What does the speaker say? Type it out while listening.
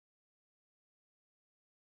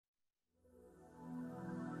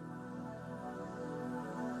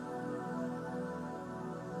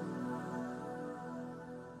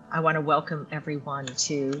I want to welcome everyone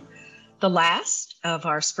to the last of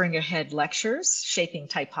our Spring Ahead lectures, Shaping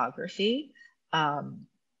Typography. I'm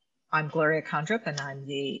Gloria Kondrup, and I'm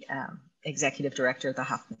the Executive Director of the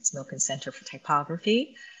Hoffmitz Milken Center for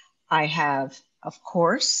Typography. I have, of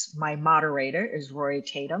course, my moderator is Roy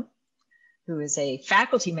Tatum, who is a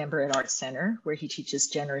faculty member at ArtCenter, where he teaches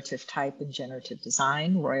generative type and generative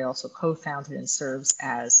design. Roy also co-founded and serves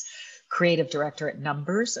as creative director at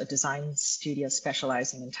Numbers, a design studio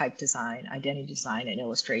specializing in type design, identity design, and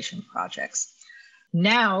illustration projects.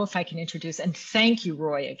 Now, if I can introduce, and thank you,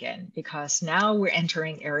 Roy, again, because now we're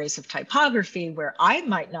entering areas of typography where I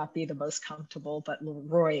might not be the most comfortable, but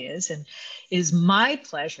Roy is. And it is my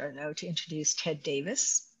pleasure, though, to introduce Ted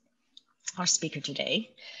Davis, our speaker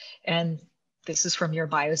today. And this is from your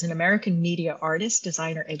bio, as an American media artist,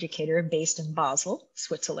 designer, educator based in Basel,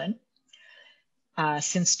 Switzerland.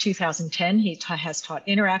 Since 2010, he has taught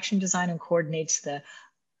interaction design and coordinates the,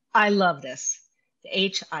 I love this, the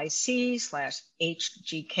HIC/HGK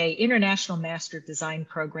International Master Design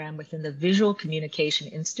Program within the Visual Communication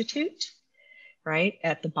Institute, right,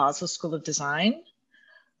 at the Basel School of Design,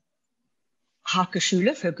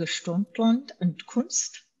 Hochschule für Gestaltung und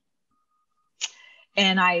Kunst.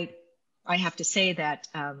 And I have to say that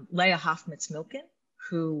Leah Hoffmitz Milken,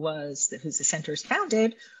 who's the center's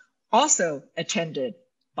founded, also attended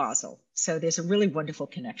Basel. So there's a really wonderful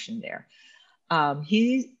connection there.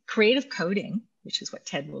 Creative coding, which is what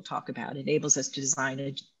Ted will talk about, enables us to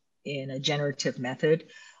design in a generative method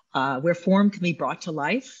where form can be brought to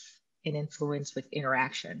life and influence with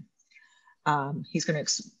interaction. He's going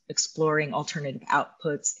to exploring alternative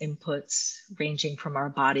outputs, inputs, ranging from our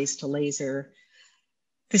bodies to laser.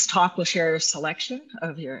 This talk will share a selection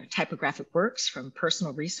of your typographic works from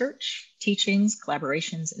personal research, teachings,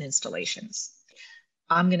 collaborations, and installations.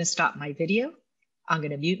 I'm going to stop my video. I'm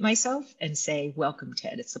going to mute myself and say, welcome,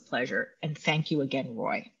 Ted. It's a pleasure. And thank you again,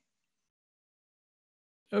 Roy.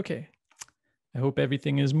 Okay. I hope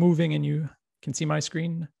everything is moving and you can see my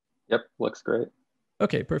screen. Yep, looks great.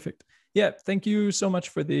 Okay, perfect. Yeah, thank you so much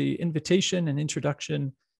for the invitation and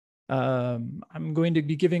introduction. I'm going to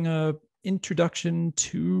be giving a introduction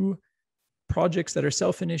to projects that are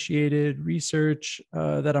self-initiated, research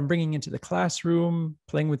that I'm bringing into the classroom,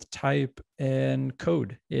 playing with type and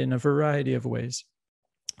code in a variety of ways.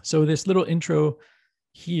 So this little intro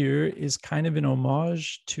here is kind of an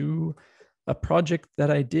homage to a project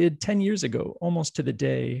that I did 10 years ago, almost to the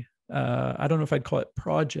day. I don't know if I'd call it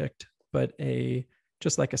project, but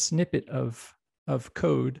just like a snippet of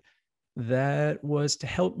code that was to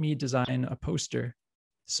help me design a poster.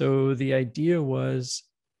 So the idea was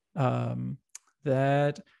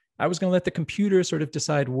that I was going to let the computer sort of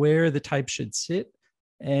decide where the type should sit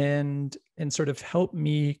and sort of help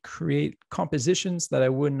me create compositions that I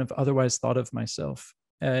wouldn't have otherwise thought of myself.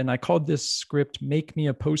 And I called this script make me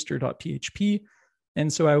a poster.php.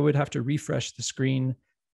 And so I would have to refresh the screen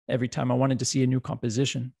every time I wanted to see a new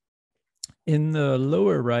composition. In the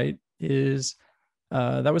lower right is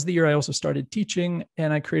that was the year I also started teaching,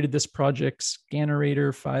 and I created this project,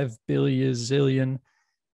 Scannerator 5 billion zillion.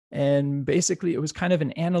 And basically, it was kind of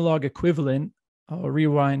an analog equivalent. I'll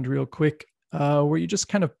rewind real quick, where you just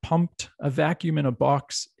kind of pumped a vacuum in a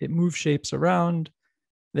box. It moves shapes around.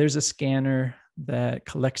 There's a scanner that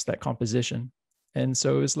collects that composition. And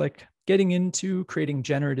so it was like getting into creating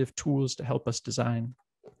generative tools to help us design.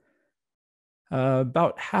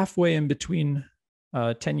 About halfway in between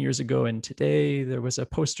 10 years ago and today, there was a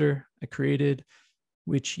poster I created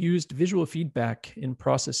which used visual feedback in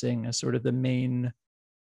processing as sort of the main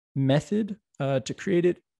method to create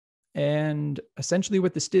it. And essentially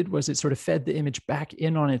what this did was it sort of fed the image back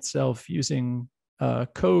in on itself using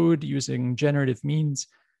code, using generative means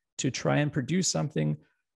to try and produce something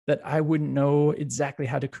that I wouldn't know exactly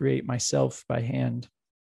how to create myself by hand.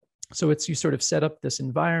 So it's you sort of set up this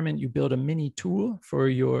environment, you build a mini tool for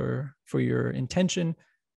your intention,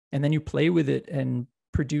 and then you play with it and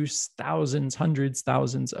produce thousands, hundreds,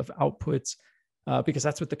 thousands of outputs, because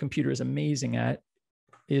that's what the computer is amazing at,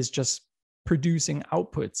 is just producing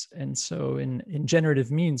outputs. And so in generative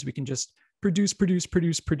means, we can just produce,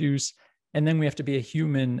 and then we have to be a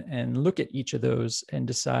human and look at each of those and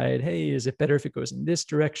decide, hey, is it better if it goes in this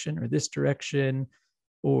direction or this direction?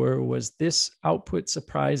 Or was this output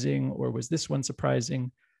surprising, or was this one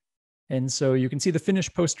surprising? And so you can see the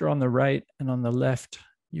finished poster on the right, and on the left,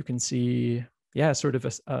 you can see, yeah, sort of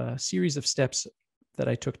a series of steps that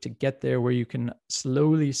I took to get there, where you can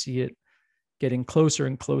slowly see it getting closer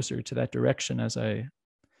and closer to that direction as I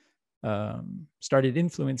started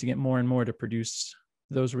influencing it more and more to produce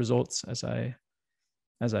those results as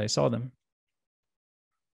I saw them.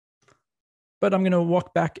 But I'm going to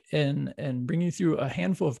walk back and bring you through a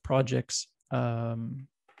handful of projects,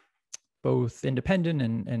 both independent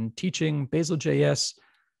and teaching. Basel.js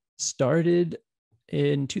started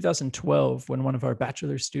in 2012 when one of our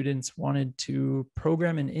bachelor students wanted to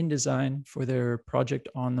program in InDesign for their project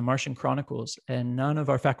on the Martian Chronicles. And none of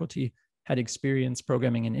our faculty had experience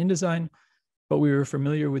programming in InDesign, but we were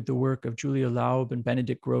familiar with the work of Julia Laub and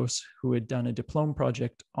Benedict Gross, who had done a diploma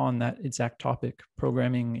project on that exact topic,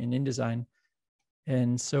 programming in InDesign.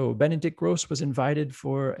 And so Benedict Gross was invited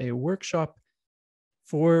for a workshop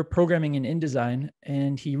for programming in InDesign,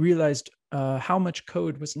 and he realized how much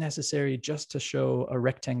code was necessary just to show a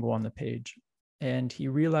rectangle on the page. And he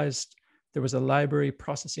realized there was a library,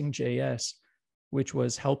 Processing.js, which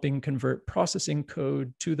was helping convert processing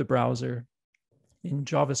code to the browser in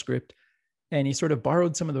JavaScript. And he sort of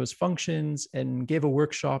borrowed some of those functions and gave a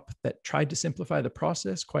workshop that tried to simplify the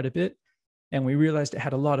process quite a bit. And we realized it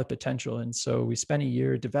had a lot of potential. And so we spent a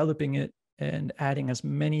year developing it and adding as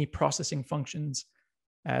many processing functions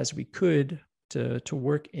as we could to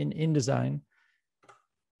work in InDesign.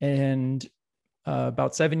 And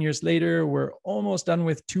about 7 years later, we're almost done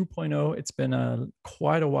with 2.0. It's been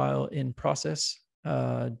quite a while in process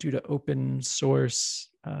due to open source.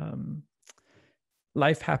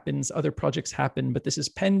 Life happens, other projects happen, but this is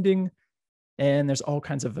pending. And there's all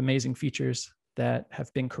kinds of amazing features that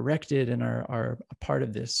have been corrected and are a part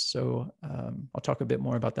of this. So I'll talk a bit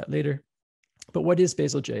more about that later. But what is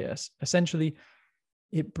Basel.js? Essentially,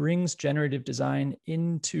 it brings generative design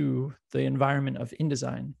into the environment of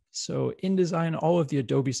InDesign. So InDesign, all of the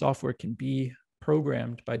Adobe software can be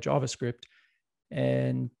programmed by JavaScript.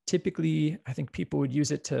 And typically, I think people would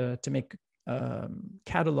use it to make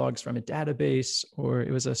catalogs from a database, or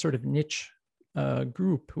it was a sort of niche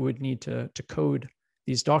group who would need to code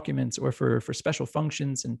these documents, or for special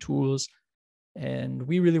functions and tools. And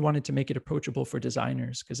we really wanted to make it approachable for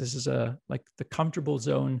designers, because this is like the comfortable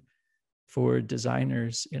zone for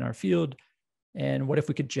designers in our field. And what if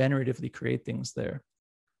we could generatively create things there?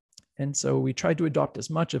 And so we tried to adopt as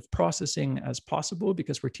much of processing as possible,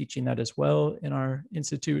 because we're teaching that as well in our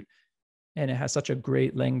institute. And it has such a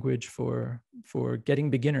great language for getting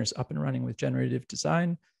beginners up and running with generative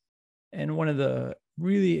design. And one of the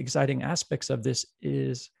really exciting aspects of this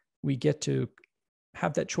is we get to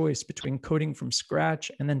have that choice between coding from scratch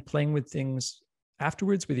and then playing with things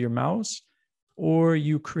afterwards with your mouse, or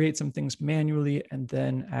you create some things manually and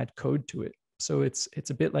then add code to it. So it's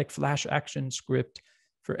a bit like Flash Action Script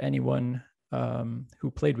for anyone who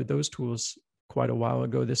played with those tools quite a while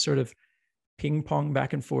ago. This sort of ping pong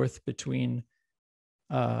back and forth between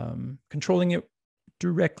controlling it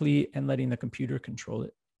directly and letting the computer control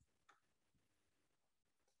it.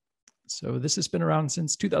 So this has been around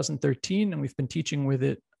since 2013, and we've been teaching with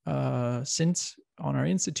it since on our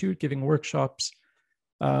institute, giving workshops.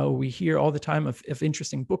 We hear all the time of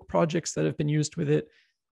interesting book projects that have been used with it.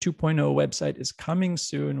 2.0 website is coming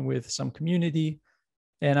soon with some community.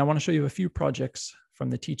 And I want to show you a few projects from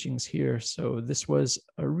the teachings here. So this was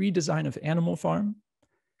a redesign of Animal Farm,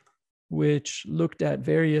 which looked at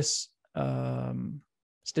various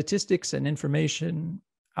statistics and information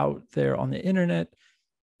out there on the internet,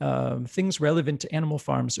 things relevant to animal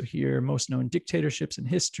farms. So here, most known dictatorships in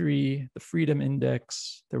history, the Freedom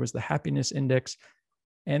Index, there was the Happiness Index,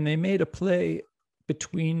 and they made a play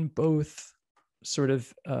between both sort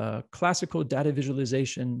of classical data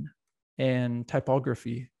visualization and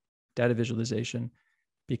typography data visualization,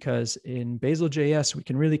 because in Basel.js, we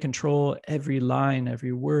can really control every line,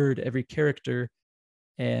 every word, every character,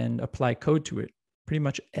 and apply code to it. Pretty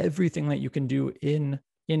much everything that you can do in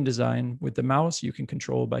InDesign with the mouse, you can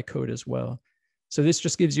control by code as well. So this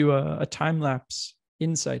just gives you a time-lapse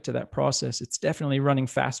insight to that process. It's definitely running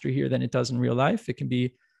faster here than it does in real life. It can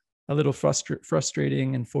be a little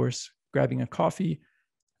frustrating and force grabbing a coffee.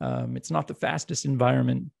 It's not the fastest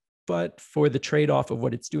environment, but for the trade-off of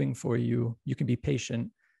what it's doing for you, you can be patient,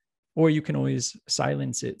 or you can always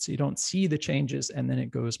silence it so you don't see the changes, and then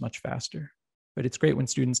it goes much faster. But it's great when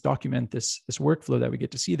students document this workflow that we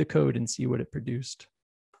get to see the code and see what it produced.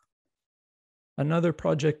 Another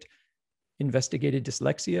project investigated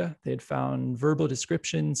dyslexia. They had found verbal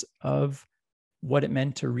descriptions of what it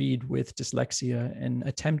meant to read with dyslexia and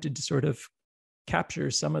attempted to sort of capture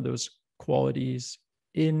some of those qualities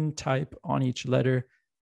in type on each letter,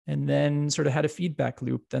 and then sort of had a feedback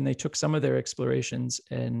loop. Then they took some of their explorations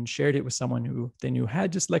and shared it with someone who they knew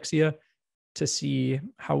had dyslexia to see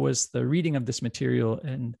how was the reading of this material.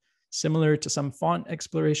 And similar to some font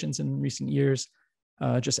explorations in recent years,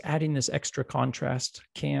 just adding this extra contrast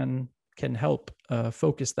can help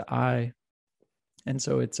focus the eye. And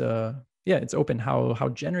so it's yeah, it's open. How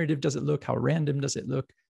generative does it look? How random does it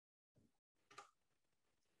look?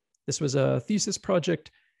 This was a thesis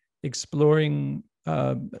project exploring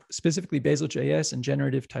specifically Basel.js and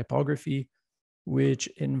generative typography, which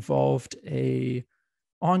involved a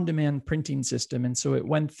on-demand printing system. And so it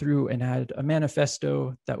went through and had a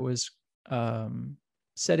manifesto that was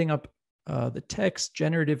setting up the text,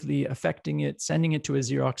 generatively affecting it, sending it to a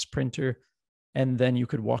Xerox printer, and then you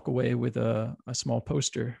could walk away with a small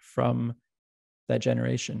poster from that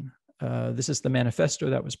generation. This is the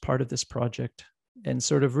manifesto that was part of this project, and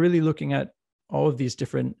sort of really looking at all of these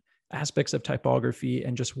different aspects of typography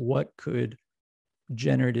and just what could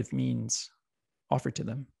generative means offer to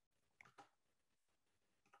them.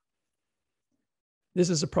 This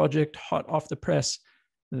is a project hot off the press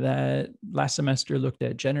that last semester looked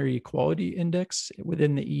at gender equality index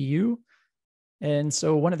within the EU. And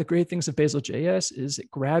so one of the great things of Basel.js is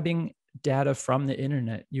grabbing data from the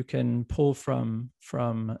internet. You can pull from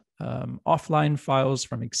offline files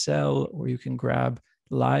from Excel, or you can grab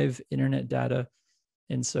live internet data.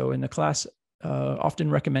 And so in the class, often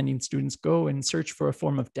recommending students go and search for a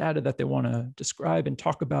form of data that they want to describe and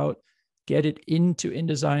talk about, get it into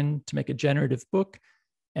InDesign to make a generative book.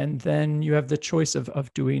 And then you have the choice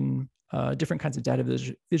of doing different kinds of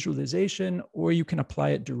data visualization, or you can apply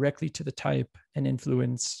it directly to the type and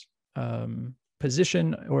influence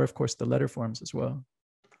position, or of course the letter forms as well.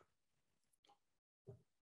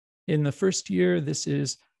 In the first year, this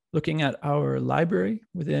is looking at our library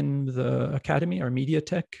within the academy, our media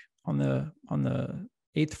tech on the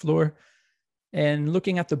 8th floor, and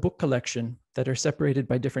looking at the book collection that are separated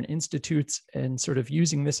by different institutes, and sort of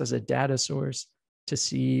using this as a data source to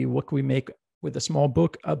see what can we make with a small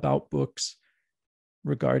book about books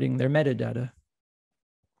regarding their metadata.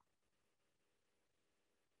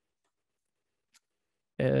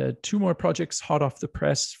 Two more projects hot off the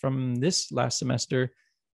press from this last semester.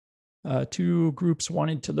 Two groups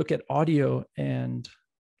wanted to look at audio and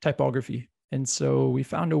typography. And so we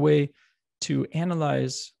found a way to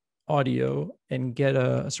analyze audio and get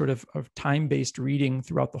a sort of time-based reading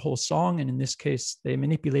throughout the whole song. And in this case, they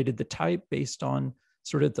manipulated the type based on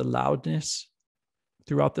sort of the loudness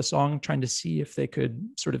throughout the song, trying to see if they could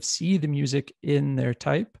sort of see the music in their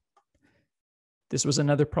type. This was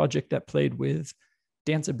another project that played with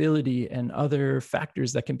danceability and other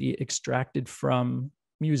factors that can be extracted from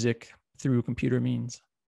music through computer means,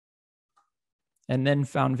 and then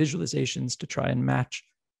found visualizations to try and match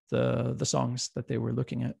the songs that they were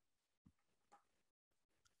looking at.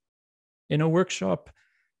 In a workshop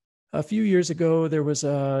a few years ago, it was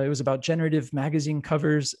about generative magazine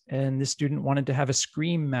covers, and this student wanted to have a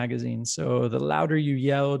scream magazine. So the louder you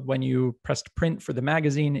yelled when you pressed print for the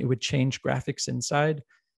magazine, it would change graphics inside.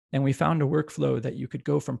 And we found a workflow that you could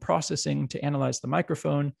go from processing to analyze the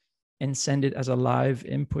microphone and send it as a live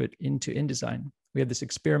input into InDesign. We have this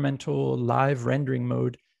experimental live rendering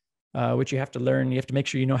mode, which you have to learn. You have to make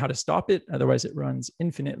sure you know how to stop it, otherwise it runs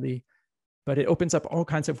infinitely. But it opens up all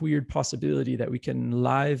kinds of weird possibility that we can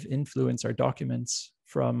live influence our documents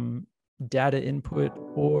from data input,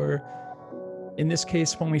 or in this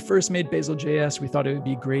case, when we first made Basel.js, we thought it would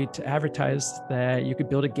be great to advertise that you could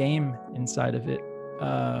build a game inside of it,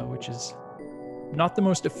 which is not the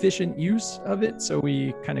most efficient use of it. So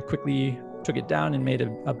we kind of quickly took it down and made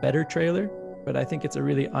a better trailer. But I think it's a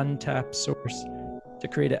really untapped source to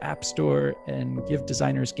create an app store and give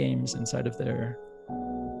designers games inside of their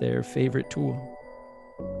favorite tool.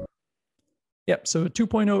 Yep, so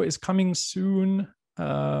 2.0 is coming soon,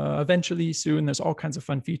 eventually soon. There's all kinds of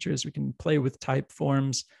fun features. We can play with type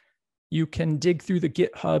forms. You can dig through the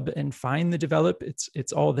GitHub and find the develop.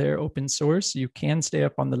 It's all there, open source. You can stay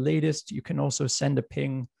up on the latest. You can also send a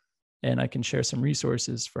ping, and I can share some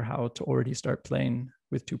resources for how to already start playing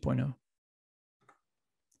with 2.0.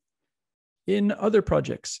 In other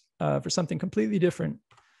projects, for something completely different,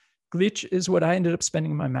 Glitch is what I ended up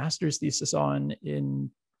spending my master's thesis on in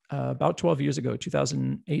about 12 years ago,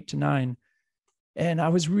 2008 to 9. And I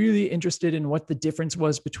was really interested in what the difference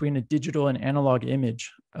was between a digital and analog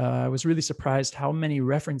image. I was really surprised how many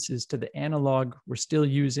references to the analog we're still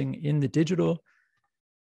using in the digital.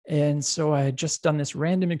 And so I had just done this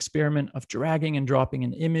random experiment of dragging and dropping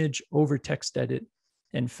an image over TextEdit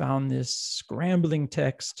and found this scrambling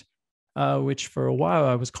text, which for a while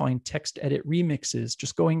I was calling TextEdit remixes,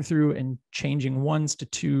 just going through and changing 1s to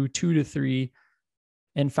 2, 2 to 3,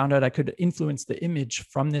 and found out I could influence the image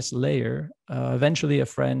from this layer. Eventually, a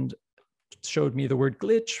friend showed me the word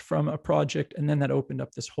glitch from a project, and then that opened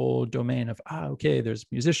up this whole domain of, okay, there's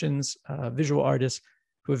musicians, visual artists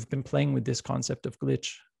who have been playing with this concept of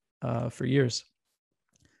glitch for years.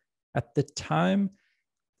 At the time,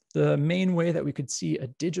 the main way that we could see a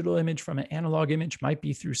digital image from an analog image might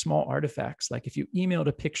be through small artifacts. Like if you emailed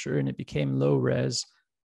a picture and it became low res,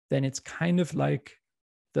 then it's kind of like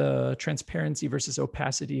the transparency versus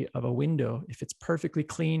opacity of a window. If it's perfectly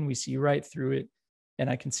clean, we see right through it, and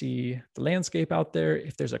I can see the landscape out there.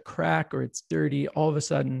 If there's a crack or it's dirty, all of a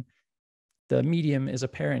sudden the medium is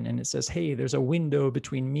apparent and it says, hey, there's a window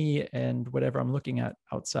between me and whatever I'm looking at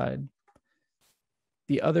outside.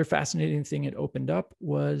 The other fascinating thing it opened up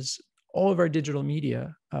was all of our digital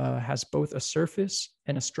media has both a surface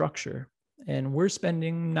and a structure. And we're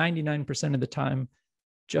spending 99% of the time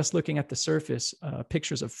just looking at the surface,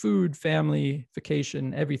 pictures of food, family,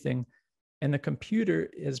 vacation, everything. And the computer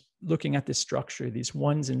is looking at this structure, these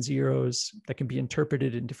ones and zeros that can be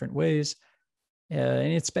interpreted in different ways.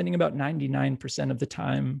 And it's spending about 99% of the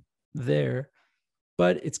time there.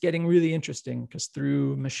 But it's getting really interesting because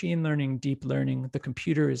through machine learning, deep learning, the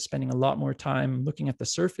computer is spending a lot more time looking at the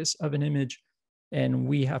surface of an image, and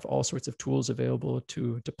we have all sorts of tools available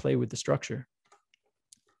to play with the structure.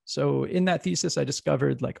 So in that thesis, I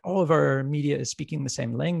discovered like all of our media is speaking the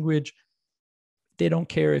same language. They don't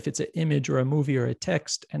care if it's an image or a movie or a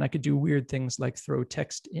text, and I could do weird things like throw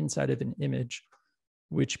text inside of an image,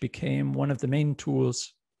 which became one of the main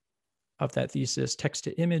tools of that thesis, text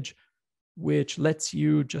to image, which lets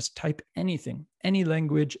you just type anything, any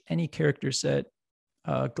language, any character set,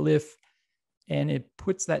 glyph, and it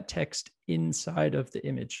puts that text inside of the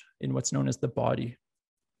image in what's known as the body.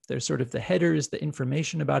 There's sort of the header is the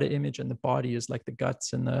information about an image, and the body is like the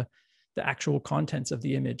guts and the actual contents of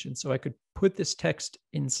the image. And so I could put this text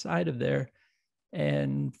inside of there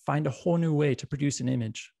and find a whole new way to produce an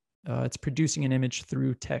image. It's producing an image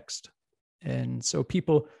through text. And so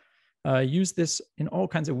people use this in all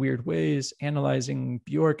kinds of weird ways, analyzing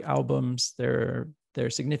Bjork albums, their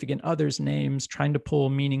significant others' names, trying to pull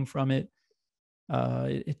meaning from it.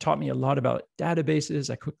 It taught me a lot about databases.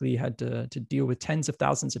 I quickly had to deal with tens of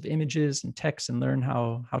thousands of images and texts and learn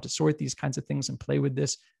how to sort these kinds of things and play with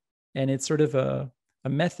this. And it's sort of a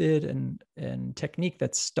method and technique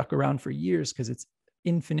that's stuck around for years because it's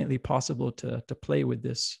infinitely possible to play with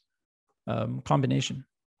this combination.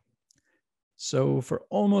 So for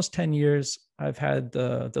almost 10 years, I've had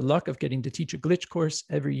the luck of getting to teach a glitch course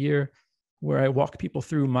every year where I walk people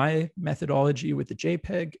through my methodology with the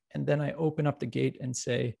JPEG, and then I open up the gate and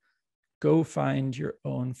say, go find your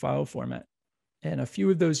own file format. And a few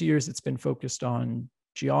of those years, it's been focused on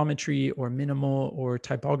geometry or minimal or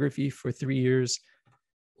typography for 3 years.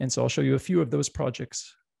 And so I'll show you a few of those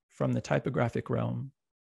projects from the typographic realm.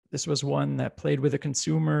 This was one that played with a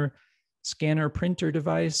consumer scanner printer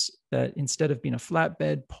device that instead of being a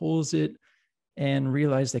flatbed, pulls it and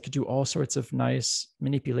realized they could do all sorts of nice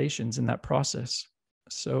manipulations in that process.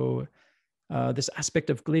 So this aspect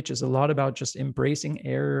of glitch is a lot about just embracing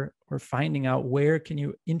error or finding out where can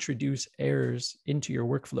you introduce errors into your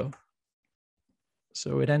workflow.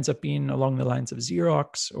 So it ends up being along the lines of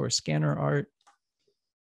Xerox or scanner art.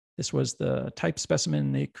 This was the type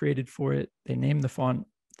specimen they created for it. They named the font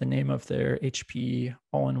the name of their HP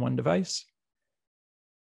all-in-one device.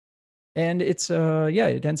 And it's,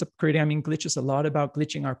 it ends up creating, glitch is a lot about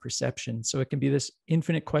glitching our perception. So it can be this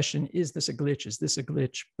infinite question, is this a glitch? Is this a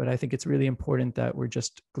glitch? But I think it's really important that we're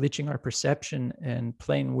just glitching our perception and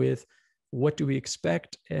playing with what do we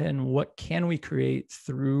expect and what can we create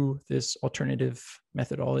through this alternative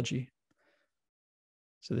methodology.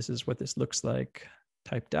 So this is what this looks like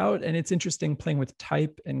typed out. And it's interesting playing with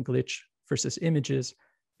type and glitch versus images,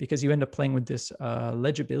 because you end up playing with this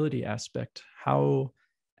legibility aspect. How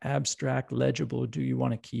abstract, legible do you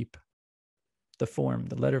want to keep the form,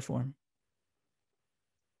 the letter form?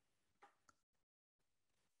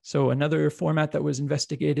 So another format that was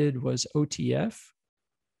investigated was OTF,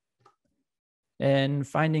 and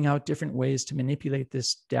finding out different ways to manipulate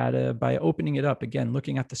this data by opening it up, again,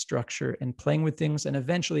 looking at the structure and playing with things. And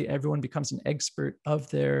eventually everyone becomes an expert of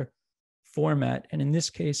their format. And in this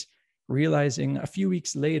case, realizing a few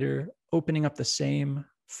weeks later, opening up the same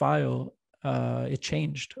file, it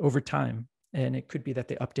changed over time. And it could be that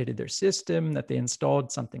they updated their system, that they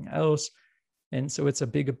installed something else. And so it's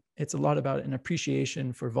a lot about an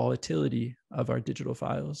appreciation for volatility of our digital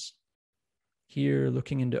files. Here,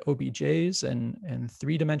 looking into OBJs and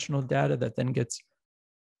three-dimensional data that then gets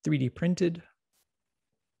 3D printed,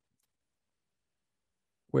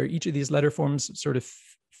 where each of these letter forms sort of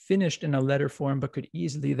finished in a letter form, but could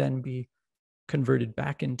easily then be converted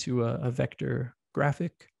back into a vector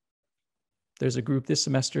graphic. There's a group this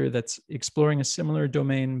semester that's exploring a similar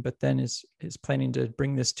domain, but then is planning to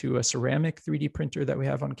bring this to a ceramic 3D printer that we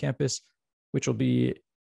have on campus, which will be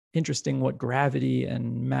interesting what gravity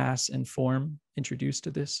and mass and form introduce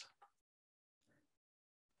to this.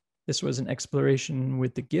 This was an exploration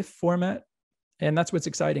with the GIF format. And that's what's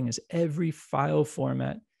exciting, is every file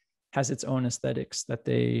format has its own aesthetics that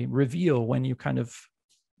they reveal when you kind of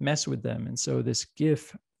mess with them. And so this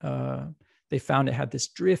GIF, they found it had this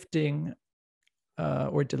drifting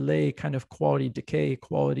or delay kind of quality, decay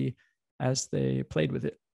quality as they played with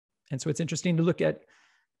it. And so it's interesting to look at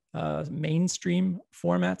mainstream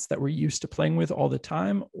formats that we're used to playing with all the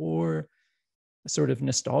time, or sort of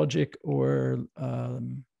nostalgic or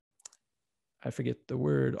I forget the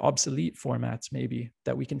word, obsolete formats maybe,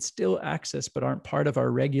 that we can still access but aren't part of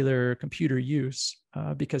our regular computer use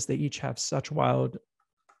because they each have such wild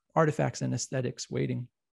artifacts and aesthetics waiting.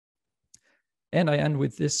 And I end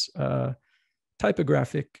with this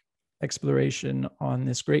typographic exploration on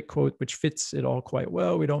this great quote, which fits it all quite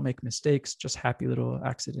well. We don't make mistakes, just happy little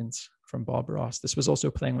accidents, from Bob Ross. This was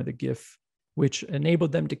also playing with a GIF, which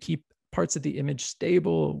enabled them to keep parts of the image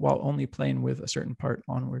stable while only playing with a certain part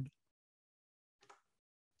onward.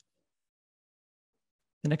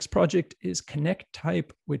 The next project is Connect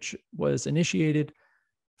Type, which was initiated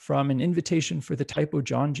from an invitation for the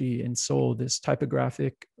Typojanji in Seoul, this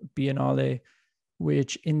typographic biennale,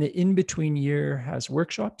 which in the in-between year has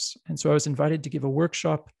workshops. And so I was invited to give a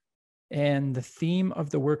workshop, and the theme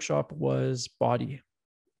of the workshop was body.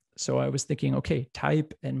 So I was thinking, okay,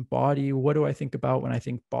 type and body, what do I think about when I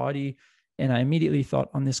think body? And I immediately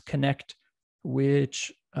thought on this Connect,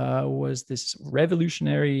 which was this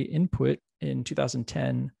revolutionary input in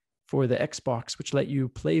 2010 for the Xbox, which let you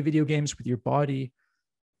play video games with your body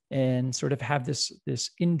and sort of have this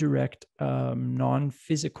indirect,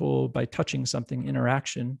 non-physical, by touching something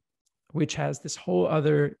interaction, which has this whole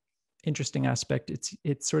other interesting aspect.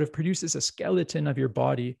 It sort of produces a skeleton of your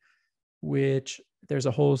body, which there's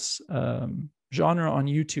a whole genre on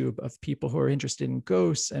YouTube of people who are interested in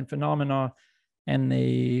ghosts and phenomena, and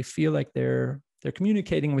they feel like they're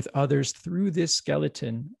communicating with others through this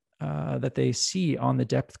skeleton that they see on the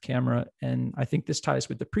depth camera. And I think this ties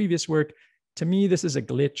with the previous work. To me, this is a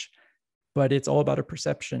glitch, but it's all about a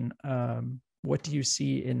perception. What do you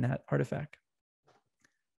see in that artifact?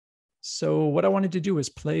 So what I wanted to do is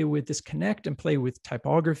play with this Connect and play with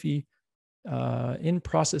typography. In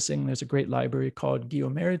processing, there's a great library called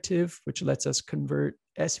generative, which lets us convert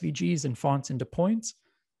SVGs and fonts into points.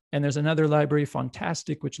 And there's another library,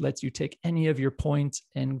 Fantastic, which lets you take any of your points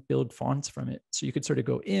and build fonts from it. So you could sort of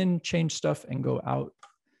go in, change stuff, and go out.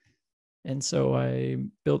 And so I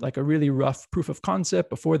built like a really rough proof of concept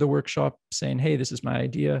before the workshop saying, hey, this is my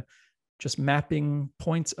idea, just mapping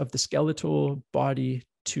points of the skeletal body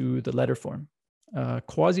to the letter form.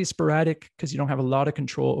 Quasi-sporadic, because you don't have a lot of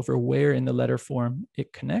control over where in the letter form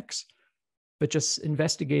it connects, but just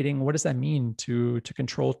investigating what does that mean to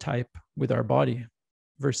control type with our body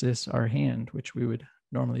versus our hand, which we would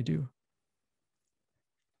normally do.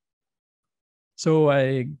 So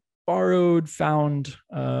I found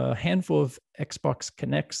a handful of Xbox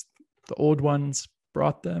Connects, the old ones,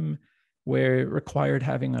 brought them, where it required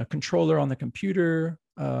having a controller on the computer,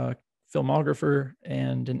 a filmographer,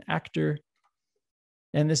 and an actor.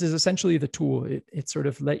 And this is essentially the tool. It sort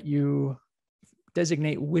of let you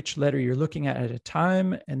designate which letter you're looking at a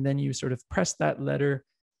time, and then you sort of press that letter.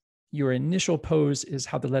 Your initial pose is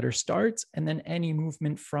how the letter starts, and then any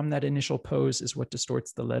movement from that initial pose is what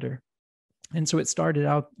distorts the letter. And so it started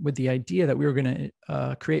out with the idea that we were going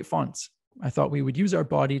to create fonts. I thought we would use our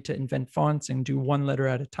body to invent fonts and do one letter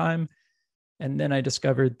at a time. And then I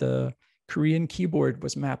discovered the Korean keyboard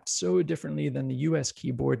was mapped so differently than the US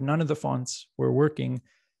keyboard. None of the fonts were working.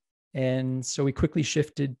 And so we quickly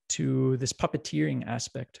shifted to this puppeteering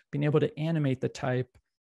aspect, being able to animate the type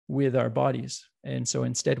with our bodies. And so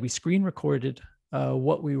instead we screen recorded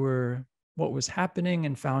what was happening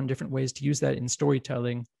and found different ways to use that in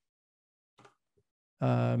storytelling.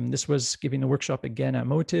 This was giving the workshop again at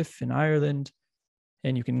Motif in Ireland,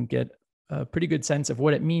 and you can get a pretty good sense of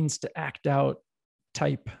what it means to act out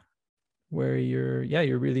type, where you're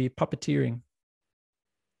really puppeteering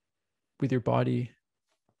with your body.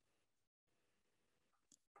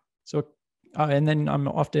 So, and then I'm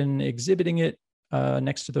often exhibiting it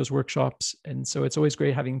next to those workshops. And so it's always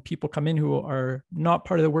great having people come in who are not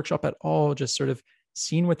part of the workshop at all, just sort of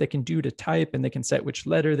seeing what they can do to type, and they can set which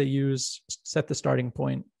letter they use, set the starting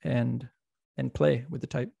point, and play with the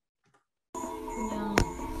type.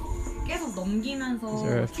 These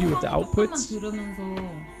are a few of the outputs.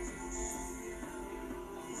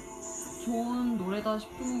 좋은 노래다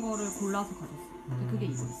싶은 거를 골라서 가졌어. 그게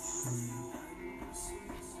이거였어.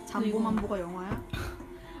 잠보만보가 영화야?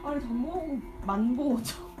 아니 잠보하고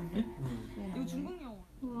만보죠. 이거 중국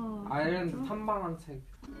영화. 아일랜드 탐방한 책.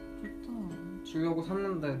 좋다. 주려고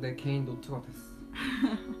샀는데 내 개인 노트가 됐어.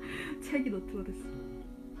 책이 노트가 됐어.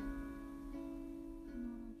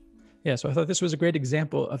 Yeah, so I thought this was a great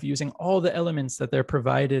example of using all the elements that they're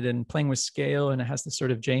provided and playing with scale, and it has this sort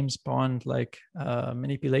of James Bond-like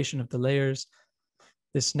manipulation of the layers.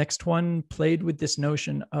 This next one played with this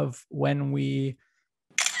notion of when we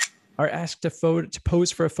are asked to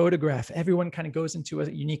pose for a photograph, everyone kind of goes into a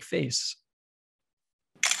unique face,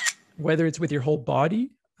 whether it's with your whole body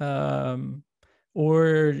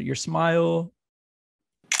or your smile,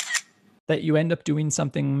 that you end up doing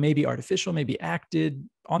something maybe artificial, maybe acted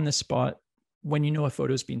on the spot when you know a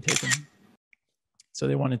photo is being taken. So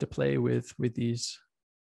they wanted to play with these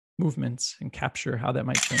movements and capture how that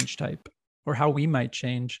might change type, or how we might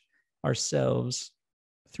change ourselves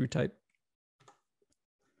through type.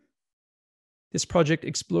 This project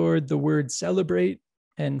explored the word celebrate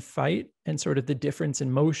and fight and sort of the difference in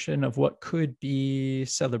motion of what could be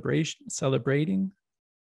celebrating.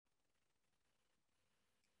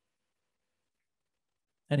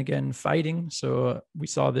 And again, fighting. So we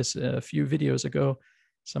saw this a few videos ago,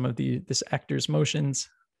 some of this actor's motions,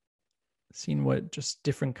 seen what just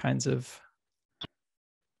different kinds of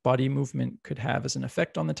body movement could have as an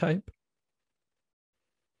effect on the type.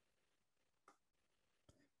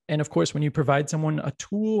 And of course, when you provide someone a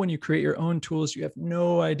tool, when you create your own tools, you have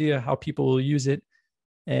no idea how people will use it,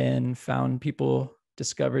 and found people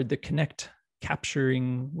discovered the Connect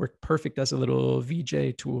capturing worked perfect as a little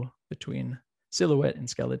VJ tool between silhouette and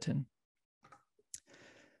skeleton.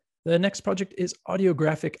 The next project is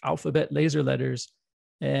audiographic alphabet laser letters,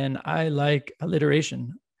 and I like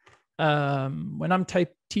alliteration. When I'm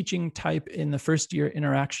teaching type in the first year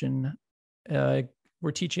interaction,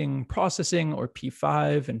 we're teaching processing or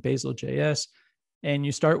P5 and Basel JS, and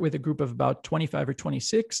you start with a group of about 25 or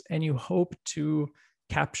 26, and you hope to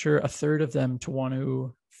capture a third of them to want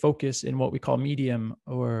to focus in what we call medium,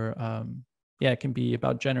 or it can be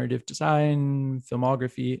about generative design,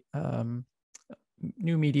 filmography,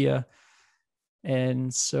 new media.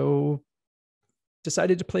 And so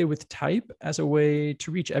decided to play with type as a way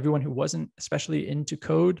to reach everyone who wasn't especially into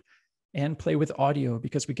code, and play with audio,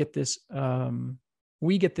 because we get this,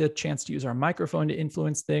 we get the chance to use our microphone to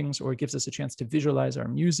influence things, or it gives us a chance to visualize our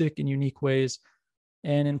music in unique ways.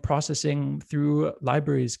 And in processing through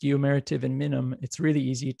libraries, Geomeritive and Minim, it's really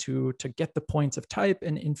easy to get the points of type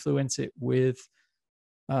and influence it with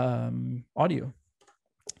audio.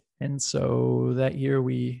 And so that year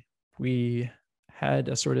we had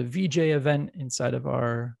a sort of VJ event inside of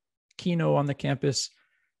our Kino on the campus,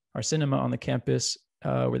 our cinema on the campus,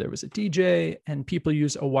 where there was a DJ, and people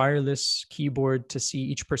use a wireless keyboard to see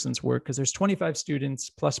each person's work, because there's 25 students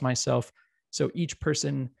plus myself. So each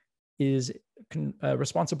person is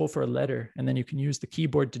responsible for a letter, and then you can use the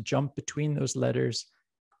keyboard to jump between those letters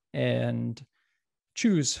and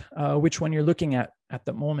choose which one you're looking at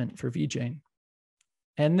the moment for VJing.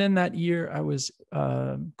 And then that year I was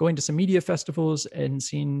going to some media festivals and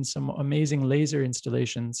seeing some amazing laser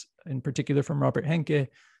installations, in particular from Robert Henke,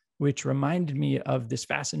 which reminded me of this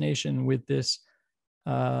fascination with this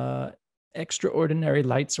extraordinary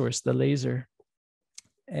light source, the laser,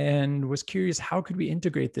 and was curious, how could we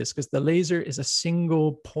integrate this? Because the laser is a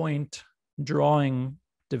single point drawing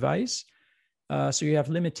device. So you have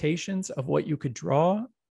limitations of what you could draw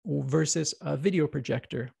versus a video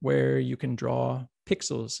projector, where you can draw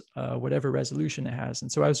pixels, whatever resolution it has.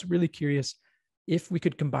 And so I was really curious if we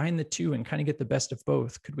could combine the two and kind of get the best of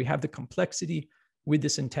both. Could we have the complexity with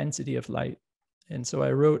this intensity of light? And so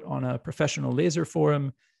I wrote on a professional laser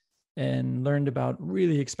forum and learned about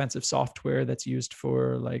really expensive software that's used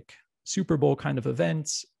for like Super Bowl kind of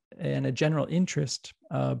events and a general interest,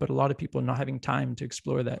 but a lot of people not having time to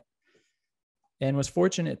explore that. And was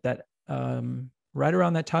fortunate that right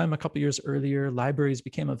around that time, a couple of years earlier, libraries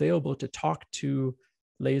became available to talk to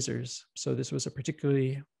lasers. So this was a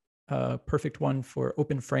particularly perfect one for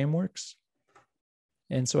open frameworks.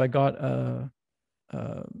 And so I got a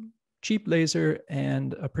cheap laser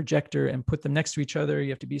and a projector and put them next to each other. You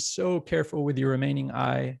have to be so careful with your remaining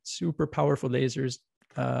eye, super powerful lasers.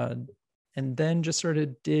 And then just sort of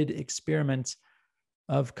did experiments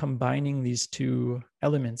of combining these two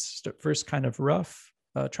elements. First kind of rough,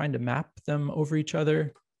 trying to map them over each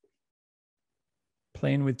other,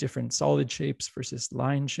 playing with different solid shapes versus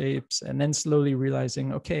line shapes, and then slowly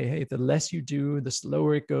realizing, okay, hey, the less you do, the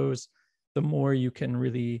slower it goes, the more you can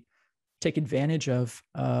really take advantage of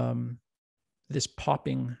this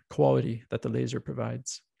popping quality that the laser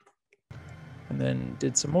provides. And then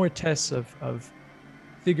did some more tests of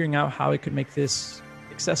figuring out how I could make this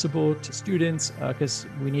accessible to students, because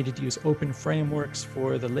we needed to use open frameworks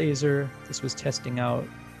for the laser. This was testing out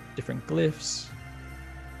different glyphs,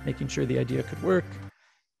 making sure the idea could work,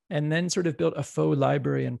 and then sort of built a faux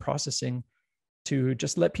library and processing to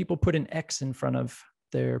just let people put an X in front of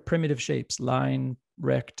their primitive shapes, line,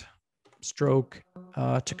 rect, stroke,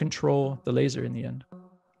 to control the laser in the end.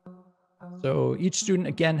 So each student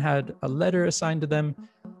again had a letter assigned to them,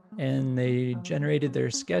 and they generated their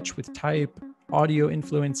sketch with type, audio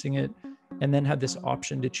influencing it, and then had this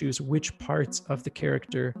option to choose which parts of the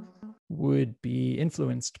character would be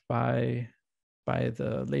influenced by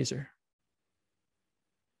the laser.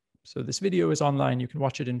 So this video is online. You can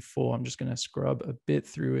watch it in full. I'm just going to scrub a bit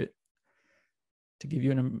through it to give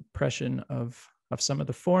you an impression of some of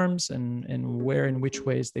the forms and where and which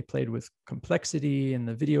ways they played with complexity and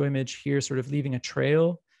the video image here, sort of leaving a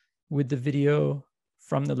trail with the video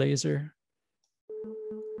from the laser,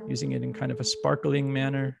 using it in kind of a sparkling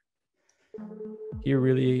manner. Here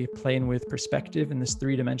really playing with perspective and this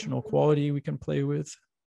three-dimensional quality we can play with.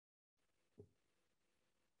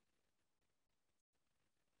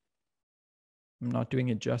 I'm not doing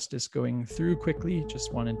it justice going through quickly,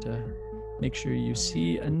 just wanted to make sure you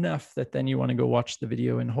see enough that then you want to go watch the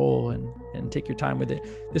video in whole and take your time with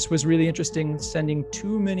it. This was really interesting, sending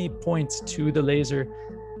too many points to the laser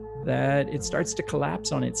that it starts to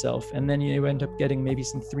collapse on itself, and then you end up getting maybe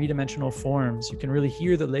some three-dimensional forms. You can really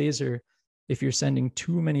hear the laser if you're sending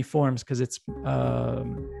too many forms, because it's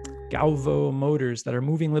galvo motors that are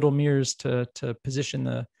moving little mirrors to position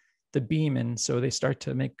the beam, and so they start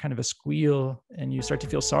to make kind of a squeal, and you start to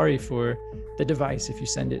feel sorry for the device if you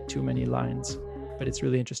send it too many lines. But it's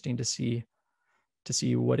really interesting to see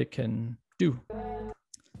what it can do.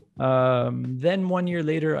 Then 1 year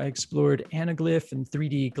later, I explored anaglyph and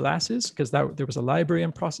 3D glasses, because there was a library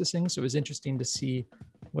in processing, so it was interesting to see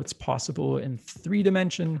what's possible in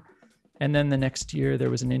 3D. And then the next year,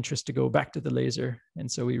 there was an interest to go back to the laser, and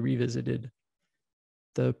so we revisited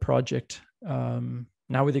the project.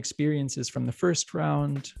 Now with experiences from the first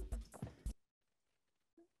round,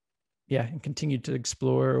 and continued to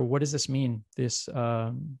explore, what does this mean? This,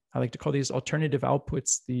 I like to call these alternative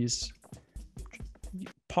outputs, these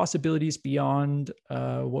possibilities beyond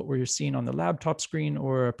what we're seeing on the laptop screen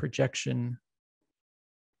or a projection.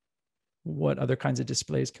 What other kinds of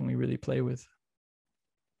displays can we really play with?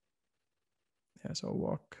 Yeah, so I'll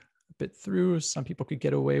walk a bit through. Some people could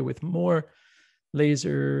get away with more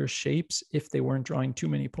laser shapes if they weren't drawing too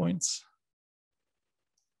many points.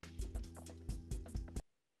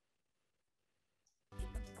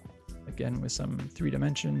 Again, with some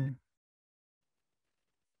 3D.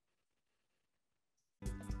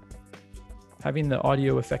 Having the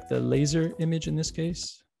audio affect the laser image in this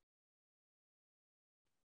case.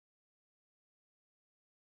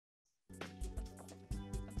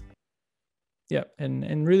 Yeah,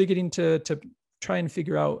 and really getting to try and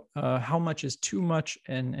figure out how much is too much,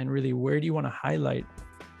 and really where do you want to highlight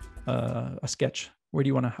a sketch? Where do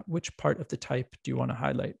you want to, which part of the type do you want to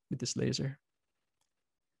highlight with this laser?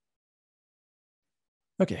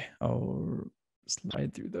 Okay, I'll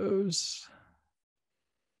slide through those.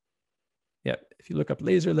 Yeah, if you look up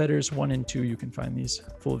laser letters 1 and 2, you can find these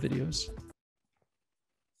full videos.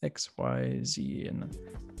 X, Y, Z, and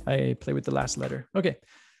I play with the last letter. Okay,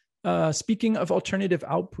 speaking of alternative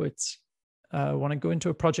outputs, I want to go into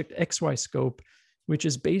a project XY scope, which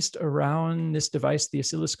is based around this device, the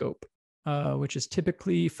oscilloscope, which is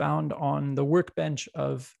typically found on the workbench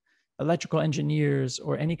of electrical engineers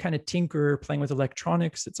or any kind of tinkerer playing with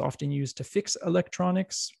electronics. It's often used to fix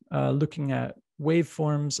electronics, looking at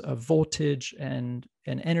waveforms of voltage and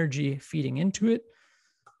energy feeding into it.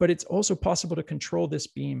 But it's also possible to control this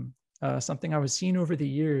beam, something I was seeing over the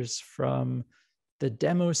years from the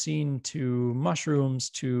demo scene to mushrooms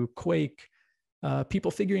to Quake, people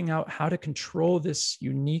figuring out how to control this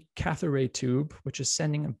unique cathode ray tube, which is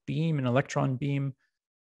sending a beam, an electron beam,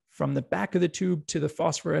 from the back of the tube to the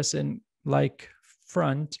phosphorescent-like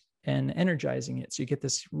front and energizing it. So you get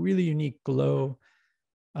this really unique glow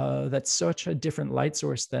that's such a different light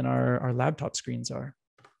source than our laptop screens are.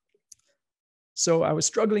 So I was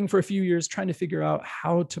struggling for a few years trying to figure out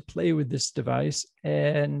how to play with this device.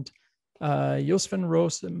 And Joost van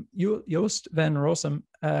Rossum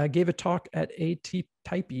gave a talk at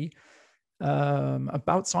Typey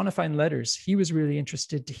about sonifying letters. He was really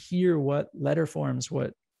interested to hear what letter forms,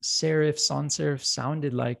 what serif, sans serif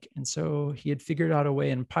sounded like. And so he had figured out a way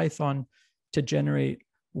in Python to generate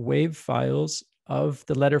wave files of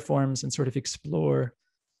the letter forms and sort of explore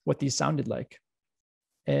what these sounded like.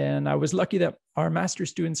 And I was lucky that our master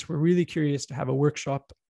students were really curious to have a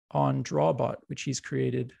workshop on Drawbot, which he's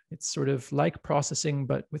created. It's sort of like processing,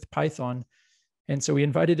 but with Python. And so we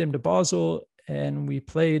invited him to Basel and we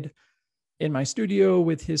played in my studio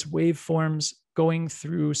with his waveforms going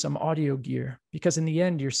through some audio gear, because in the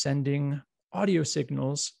end, you're sending audio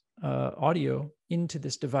signals, audio into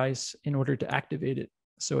this device in order to activate it.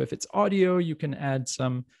 So if it's audio, you can add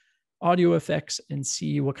some audio effects and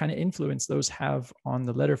see what kind of influence those have on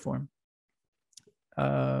the letter form.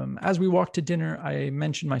 As we walked to dinner, I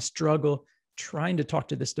mentioned my struggle trying to talk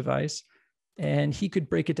to this device, and he could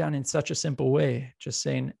break it down in such a simple way, just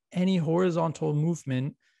saying any horizontal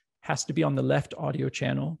movement has to be on the left audio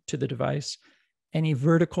channel to the device. Any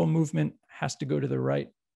vertical movement has to go to the right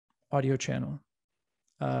audio channel,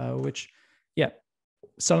 which, yeah,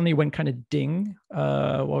 suddenly went kind of ding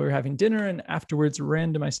while we were having dinner, and afterwards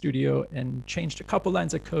ran to my studio and changed a couple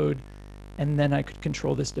lines of code, and then I could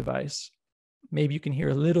control this device. Maybe you can hear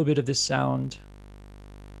a little bit of this sound.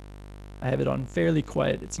 I have it on fairly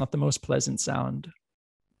quiet. It's not the most pleasant sound,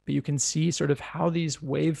 but you can see sort of how these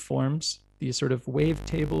waveforms, these sort of wave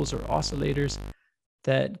tables or oscillators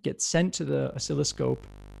that get sent to the oscilloscope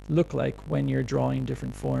look like when you're drawing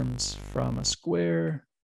different forms, from a square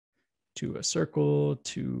to a circle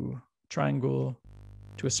to triangle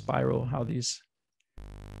to a spiral,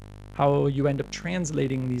 how you end up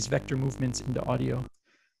translating these vector movements into audio.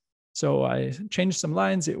 So I changed some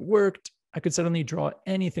lines, it worked. I could suddenly draw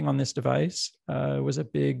anything on this device. It was a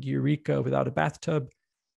big eureka without a bathtub,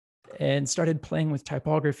 and started playing with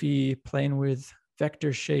typography, playing with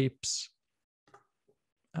vector shapes,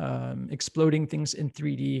 exploding things in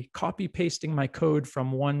 3D, copy pasting my code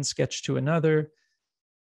from one sketch to another,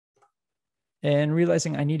 and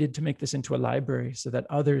realizing I needed to make this into a library so that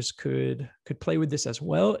others could play with this as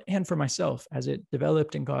well. And for myself, as it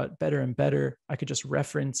developed and got better and better, I could just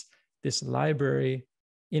reference this library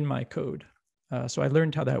in my code. So I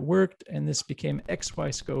learned how that worked, and this became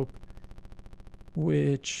XY Scope,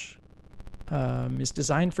 which is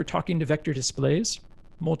designed for talking to vector displays,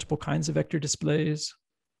 multiple kinds of vector displays.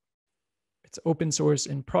 It's open source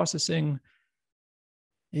in processing.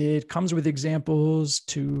 It comes with examples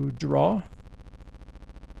to draw.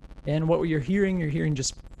 And what you're hearing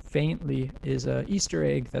just faintly is an Easter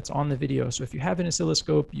egg that's on the video. So if you have an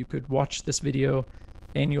oscilloscope, you could watch this video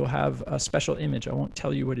and you'll have a special image. I won't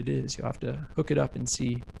tell you what it is. You'll have to hook it up and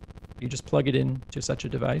see. You just plug it in to such a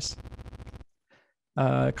device.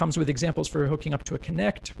 It comes with examples for hooking up to a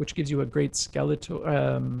Kinect, which gives you a great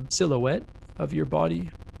skeletal silhouette of your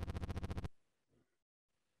body.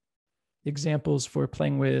 Examples for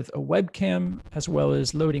playing with a webcam, as well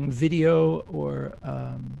as loading video or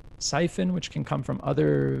Siphon, which can come from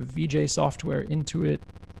other VJ software into it,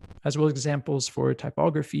 as well as examples for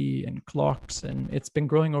typography and clocks. And it's been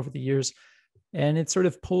growing over the years. And it sort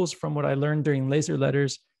of pulls from what I learned during laser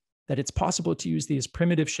letters, that it's possible to use these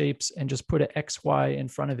primitive shapes and just put an XY in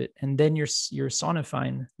front of it. And then you're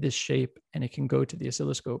sonifying this shape and it can go to the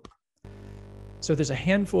oscilloscope. So there's a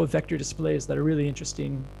handful of vector displays that are really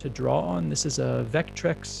interesting to draw on. This is a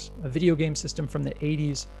Vectrex, a video game system from the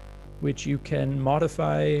 80s, which you can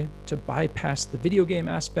modify to bypass the video game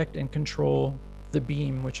aspect and control the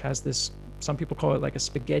beam, which has this, some people call it like a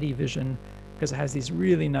spaghetti vision, because it has these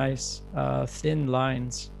really nice thin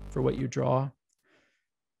lines for what you draw.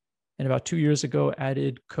 And about 2 years ago,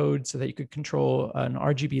 added code so that you could control an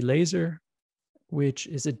RGB laser, which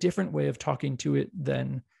is a different way of talking to it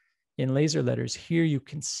than in laser letters. Here you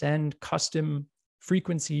can send custom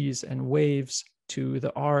frequencies and waves to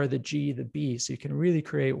the R, the G, the B. So you can really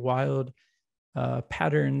create wild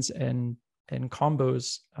patterns and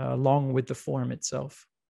combos along with the form itself.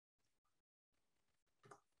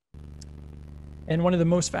 And one of the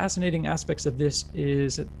most fascinating aspects of this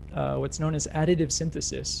is what's known as additive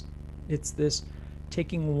synthesis. It's this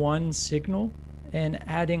taking one signal and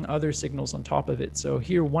adding other signals on top of it. So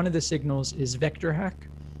here, one of the signals is Vector Hack,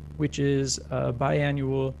 which is a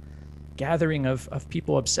biannual gathering of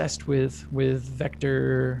people obsessed with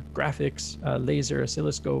vector graphics, laser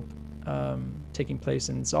oscilloscope, taking place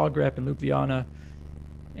in Zagreb and Ljubljana,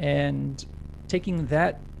 and taking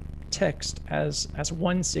that text as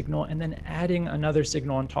one signal and then adding another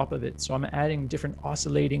signal on top of it. So I'm adding different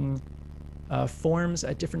oscillating forms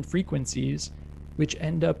at different frequencies, which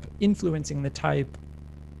end up influencing the type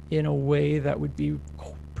in a way that would be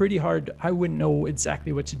pretty hard. I wouldn't know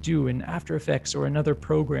exactly what to do in After Effects or another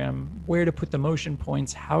program, where to put the motion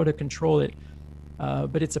points, how to control it.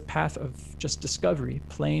 But it's a path of just discovery,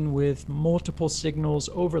 playing with multiple signals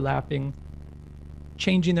overlapping,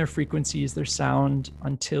 changing their frequencies, their sound,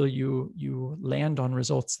 until you land on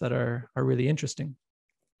results that are really interesting.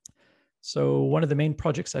 So one of the main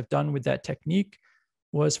projects I've done with that technique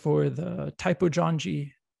was for the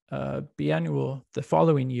Typography biannual the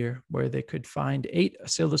following year, where they could find 8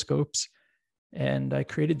 oscilloscopes And I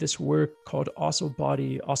created this work called Also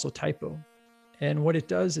Body, Also Typo. And what it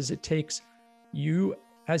does is it takes you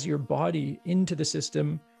as your body into the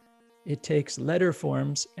system. It takes letter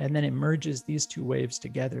forms and then it merges these two waves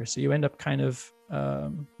together. So you end up kind of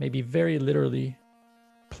maybe very literally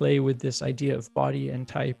play with this idea of body and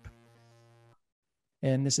type.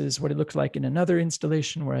 And this is what it looks like in another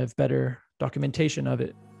installation where I have better documentation of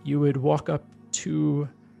it. You would walk up to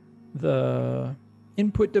the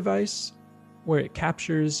input device where it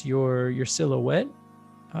captures your silhouette.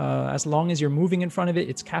 As long as you're moving in front of it,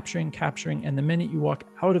 it's capturing. And the minute you walk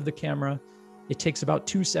out of the camera, it takes about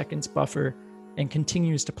 2 seconds buffer and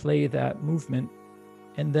continues to play that movement.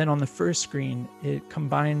 And then on the first screen, it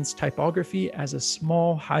combines typography as a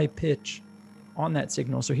small high pitch on that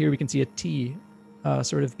signal. So here we can see a T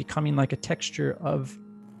sort of becoming like a texture of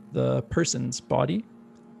the person's body.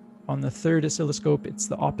 On the third oscilloscope, it's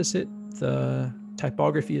the opposite. The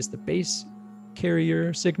typography is the base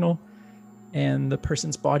carrier signal, and the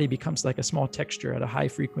person's body becomes like a small texture at a high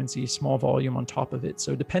frequency, small volume on top of it.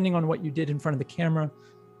 So depending on what you did in front of the camera,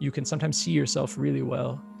 you can sometimes see yourself really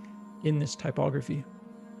well in this typography.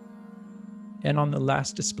 And on the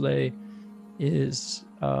last display is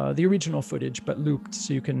the original footage, but looped,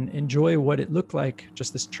 so you can enjoy what it looked like,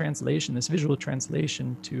 just this translation, this visual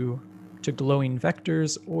translation to glowing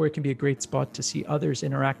vectors, or it can be a great spot to see others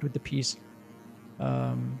interact with the piece,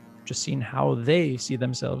 just seeing how they see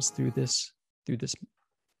themselves through this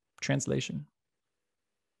translation.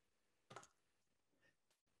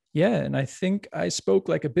 Yeah, and I think I spoke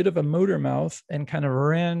like a bit of a motor mouth and kind of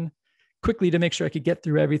ran quickly to make sure I could get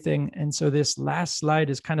through everything. And so this last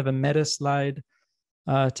slide is kind of a meta slide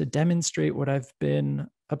to demonstrate what I've been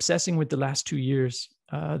obsessing with the last 2 years.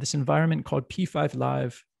 This environment called P5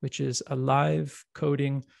 Live, which is a live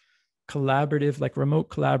coding collaborative, like remote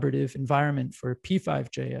collaborative environment for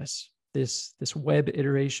P5.js, this web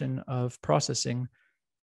iteration of processing.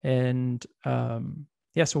 And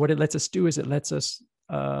yeah, so what it lets us do is it lets us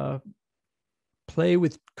play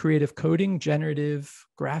with creative coding, generative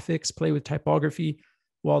graphics, play with typography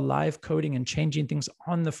while live coding and changing things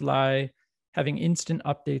on the fly, having instant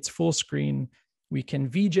updates, full screen. We can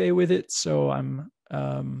VJ with it. So I'm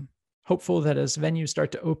hopeful that as venues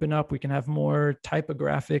start to open up, we can have more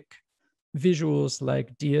typographic visuals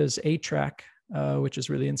like Dia's A-Track, which is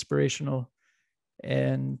really inspirational.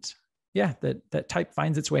 And yeah, that type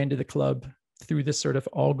finds its way into the club through this sort of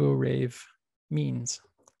algo rave means.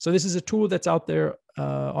 So this is a tool that's out there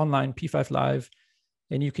online, P5 Live,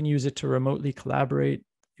 and you can use it to remotely collaborate.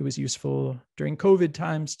 It was useful during COVID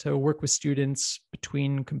times to work with students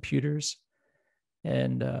between computers.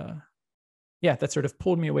 And yeah, that sort of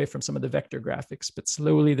pulled me away from some of the vector graphics, but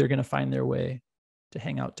slowly they're going to find their way to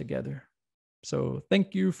hang out together. So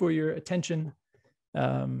thank you for your attention.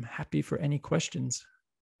 Happy for any questions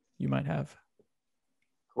you might have.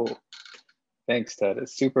 Cool. Thanks, Ted.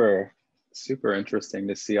 It's super interesting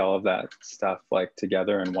to see all of that stuff like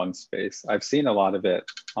together in one space. I've seen a lot of it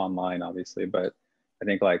online, obviously, but I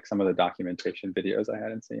think like some of the documentation videos I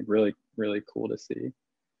hadn't seen, really cool to see.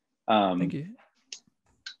 Thank you.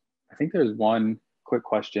 I think there's one quick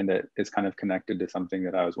question that is kind of connected to something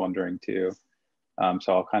that I was wondering too.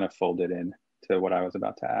 So I'll kind of fold it in to what I was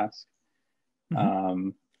about to ask.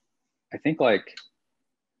 I think like,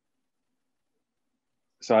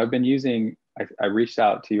 so I've been using, I reached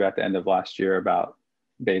out to you at the end of last year about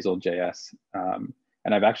Basel.js,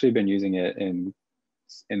 and I've actually been using it in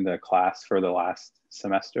the class for the last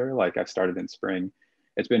semester. Like I've started in spring.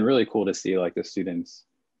 It's been really cool to see like the students'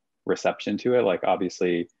 reception to it. Like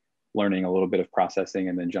obviously learning a little bit of processing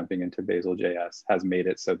and then jumping into Basel.js has made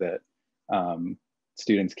it so that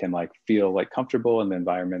students can like feel like comfortable in the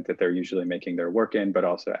environment that they're usually making their work in, but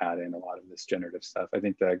also add in a lot of this generative stuff. I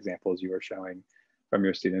think the examples you were showing from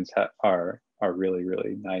your students are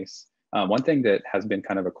really nice. One thing that has been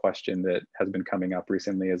kind of a question that has been coming up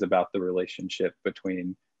recently is about the relationship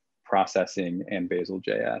between processing and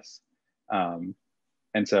Basel.js.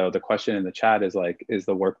 And so the question in the chat is like, is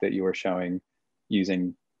the work that you were showing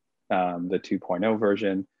using the 2.0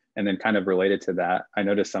 version? And then kind of related to that, I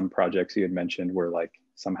noticed some projects you had mentioned were like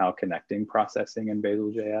somehow connecting processing and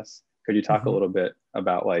Basel.js. Could you talk a little bit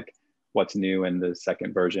about like what's new in the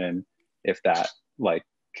second version, if that like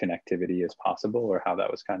connectivity is possible, or how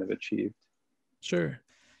that was kind of achieved? Sure.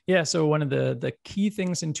 Yeah. So one of the key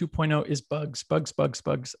things in 2.0 is bugs,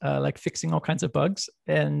 like fixing all kinds of bugs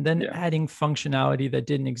and then adding functionality that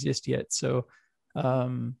didn't exist yet. So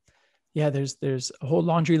yeah, there's a whole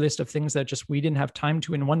laundry list of things that just we didn't have time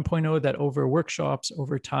to in 1.0 that over workshops,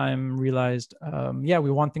 over time realized, yeah,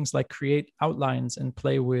 we want things like create outlines and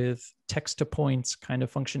play with text to points kind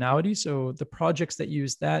of functionality. So the projects that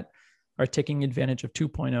use that are taking advantage of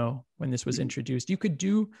 2.0 when this was introduced. You could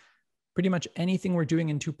do pretty much anything we're doing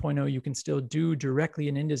in 2.0, you can still do directly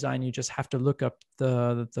in InDesign. You just have to look up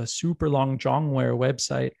the super long Jongware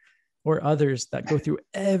website or others that go through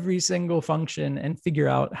every single function and figure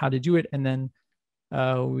out how to do it. And then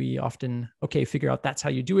we often, okay, figure out that's how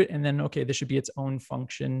you do it. And then, okay, this should be its own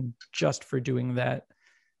function just for doing that.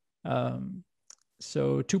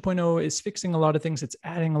 So 2.0 is fixing a lot of things. It's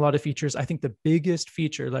adding a lot of features. I think the biggest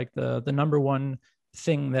feature, like the number one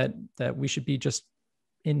thing that we should be just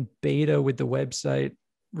in beta with the website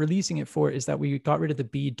releasing it for, is that we got rid of the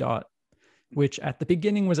B dot, which at the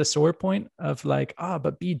beginning was a sore point of like,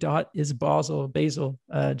 but B dot is Basel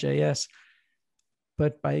JS.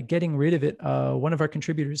 But by getting rid of it, one of our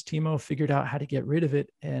contributors, Timo, figured out how to get rid of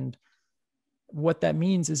it. And what that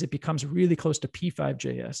means is it becomes really close to P5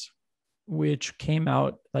 JS, which came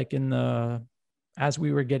out like as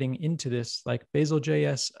we were getting into this, like Basel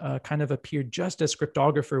JS kind of appeared just as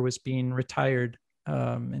Scriptographer was being retired.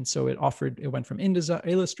 And so it went from InDesign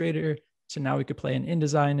Illustrator to now we could play in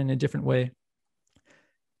InDesign in a different way.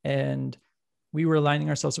 And we were aligning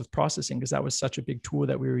ourselves with processing because that was such a big tool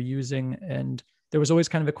that we were using. And there was always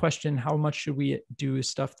kind of a question, how much should we do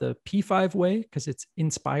stuff the P5 way? Because it's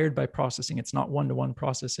inspired by processing. It's not one-to-one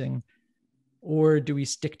processing. Or do we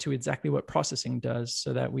stick to exactly what processing does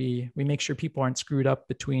so that we make sure people aren't screwed up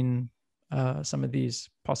between some of these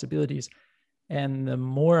possibilities? And the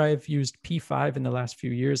more I've used P5 in the last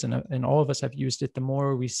few years, and all of us have used it, the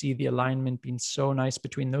more we see the alignment being so nice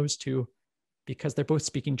between those two, because they're both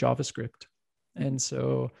speaking JavaScript. And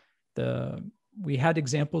so we had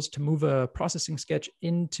examples to move a processing sketch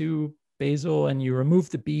into Basel, and you remove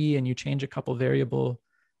the B and you change a couple variable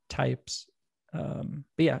types. But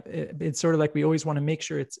yeah, it's sort of like we always want to make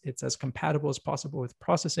sure it's as compatible as possible with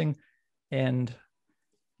processing. And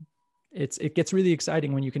it gets really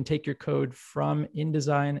exciting when you can take your code from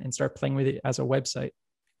InDesign and start playing with it as a website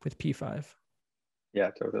with P5.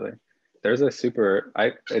 Yeah, totally. There's it's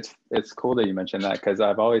cool that you mentioned that, because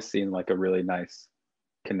I've always seen like a really nice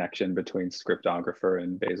connection between Scriptographer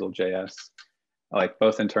and Basel JS, like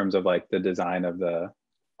both in terms of like the design of the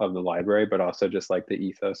library, but also just like the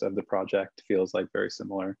ethos of the project feels like very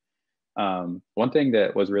similar. One thing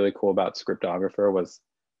that was really cool about Scriptographer was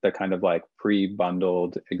the kind of like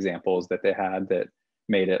pre-bundled examples that they had that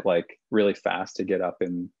made it like really fast to get up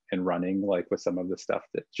and running, like with some of the stuff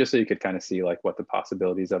that just so you could kind of see like what the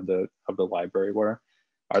possibilities of the library were.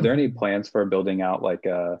 Are there any plans for building out like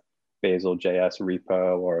a Basel JS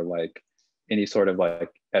repo or like any sort of like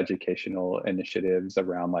educational initiatives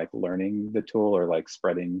around like learning the tool or like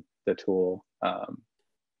spreading the tool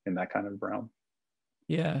in that kind of realm?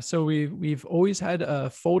 Yeah, so we've always had a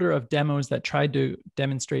folder of demos that tried to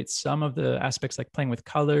demonstrate some of the aspects like playing with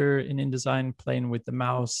color in InDesign, playing with the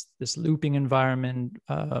mouse, this looping environment,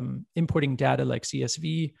 importing data like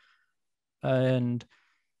CSV. And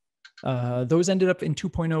those ended up in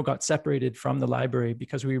 2.0 got separated from the library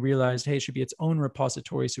because we realized, hey, it should be its own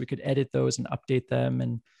repository so we could edit those and update them.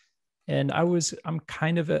 And it was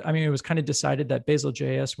kind of decided that Basel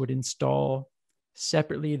JS would install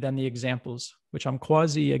separately than the examples, which I'm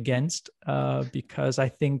quasi against because I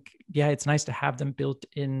think, yeah, it's nice to have them built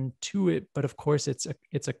into it. But of course, it's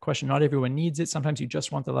a question. Not everyone needs it. Sometimes you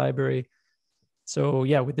just want the library. So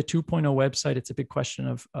yeah, with the 2.0 website, it's a big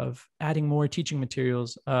question of adding more teaching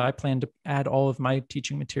materials. I plan to add all of my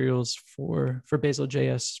teaching materials for Basel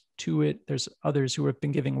JS to it. There's others who have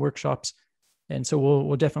been giving workshops. And so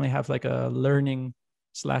we'll definitely have like a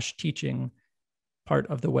learning/teaching part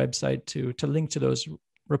of the website to link to those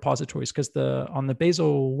repositories, because on the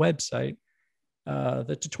Basel website,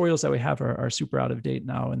 the tutorials that we have are super out of date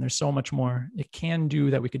now, and there's so much more it can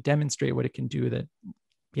do that we could demonstrate what it can do that,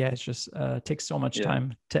 yeah, it's just takes so much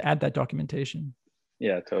time to add that documentation.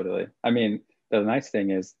 Yeah, totally. I mean, the nice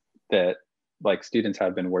thing is that like students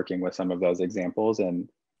have been working with some of those examples, and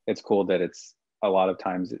it's cool that it's a lot of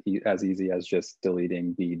times as easy as just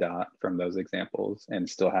deleting B dot from those examples and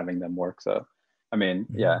still having them work. So I mean,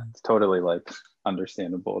 yeah, it's totally like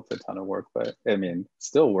understandable. It's a ton of work, but I mean,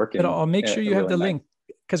 still working. But I'll make sure you have the link,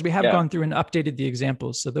 because we have gone through and updated the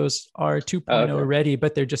examples. So those are 2.0 ready,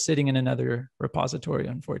 but they're just sitting in another repository,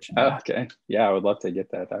 unfortunately. Okay. Yeah, I would love to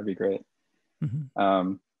get that. That'd be great.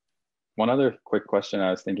 Mm-hmm. One other quick question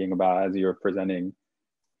I was thinking about as you were presenting,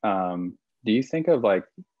 do you think of like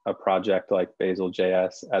a project like Basel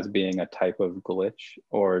JS as being a type of glitch,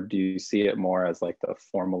 or do you see it more as like the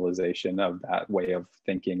formalization of that way of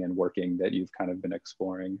thinking and working that you've kind of been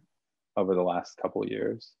exploring over the last couple of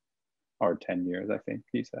years, or 10 years, I think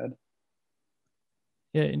you said?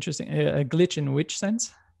 Yeah, interesting. A glitch in which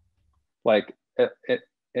sense? Like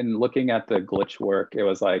in looking at the glitch work, it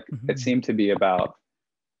was like, it seemed to be about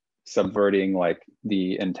subverting like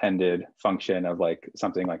the intended function of like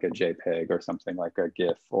something like a JPEG or something like a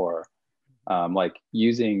GIF, or like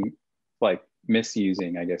using, like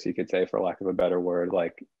misusing, I guess you could say, for lack of a better word,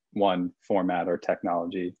 like one format or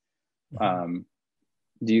technology. Do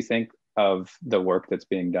you think of the work that's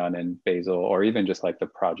being done in Basel, or even just like the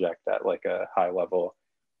project at like a high level,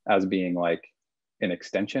 as being like an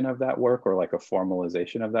extension of that work, or like a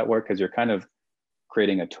formalization of that work? Because you're kind of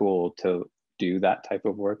creating a tool to do that type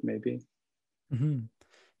of work, maybe.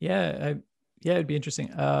 Yeah, it'd be interesting.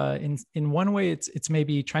 In one way, it's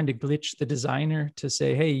maybe trying to glitch the designer to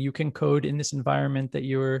say, hey, you can code in this environment that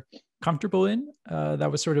you're comfortable in.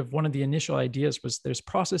 That was sort of one of the initial ideas, was there's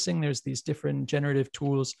processing, there's these different generative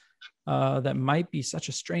tools that might be such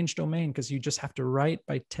a strange domain, because you just have to write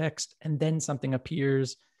by text and then something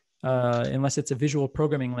appears, unless it's a visual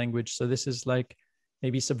programming language. So this is like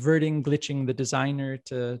maybe subverting, glitching the designer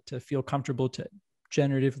to feel comfortable to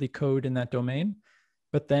generatively code in that domain.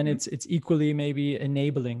 But then it's equally maybe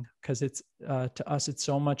enabling, because it's to us, it's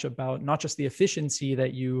so much about not just the efficiency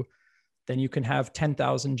that then you can have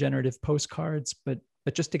 10,000 generative postcards, but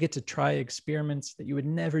just to get to try experiments that you would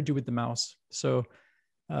never do with the mouse. So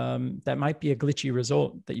that might be a glitchy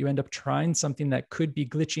result, that you end up trying something that could be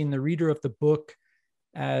glitchy in the reader of the book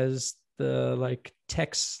as the like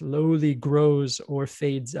text slowly grows or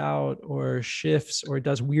fades out or shifts or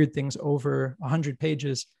does weird things over 100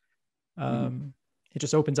 pages. It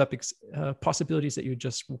just opens up possibilities that you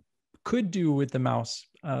just could do with the mouse,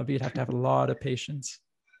 but you'd have to have a lot of patience.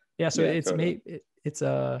 Yeah, so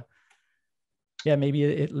maybe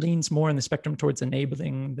it leans more in the spectrum towards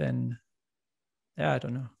enabling than, I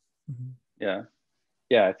don't know.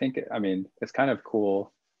 Yeah, I think, I mean, it's kind of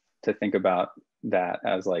cool to think about that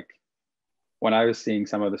as like, when I was seeing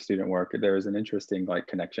some of the student work, there was an interesting like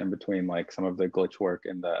connection between like some of the glitch work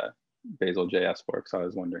and the Basel JS work. So I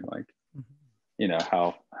was wondering like, you know,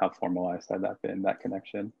 how formalized had that been, that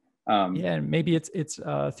connection? Yeah, and maybe it's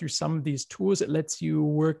through some of these tools, it lets you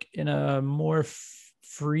work in a more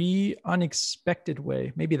free, unexpected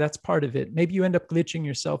way. Maybe that's part of it. Maybe you end up glitching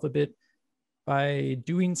yourself a bit by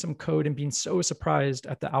doing some code and being so surprised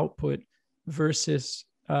at the output, versus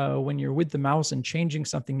when you're with the mouse and changing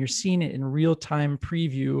something, you're seeing it in real time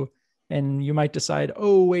preview, and you might decide,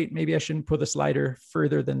 oh, wait, maybe I shouldn't put the slider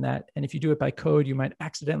further than that. And if you do it by code, you might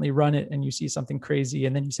accidentally run it and you see something crazy,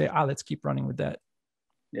 and then you say, let's keep running with that.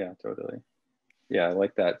 Yeah, totally. Yeah, I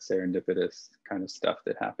like that serendipitous kind of stuff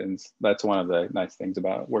that happens. That's one of the nice things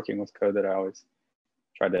about working with code that I always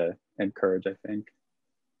try to encourage, I think.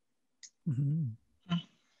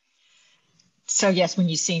 So yes, when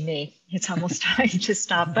you see me, it's almost time to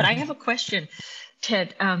stop. But I have a question,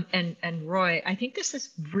 Ted and Roy. I think this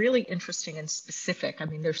is really interesting and specific. I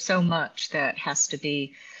mean, there's so much that has to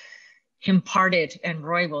be imparted, and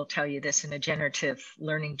Roy will tell you this in a generative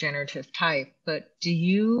type. But do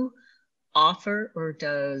you offer, or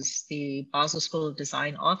does the Basel School of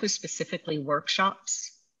Design offer specifically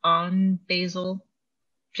workshops on Basel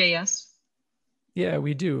JS? Yeah,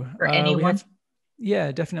 we do. For anyone?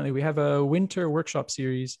 Yeah, definitely. We have a winter workshop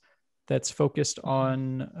series that's focused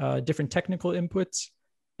on different technical inputs.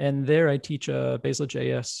 And there I teach a Basel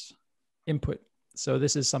JS input. So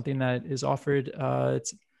this is something that is offered.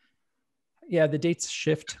 The dates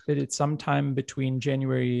shift, but it's sometime between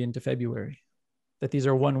January into February, that these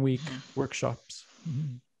are 1 week workshops.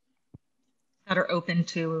 That are open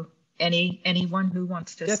to anyone who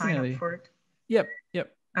wants to sign up for it? Yep.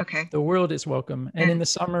 Okay. The world is welcome. And in the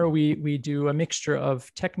summer, we do a mixture of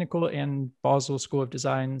technical and Basel School of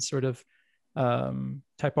Design sort of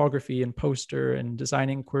typography and poster and design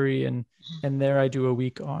inquiry. And there I do a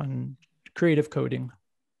week on creative coding.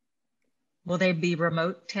 Will they be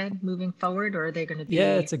remote, Ted, moving forward, or are they going to be?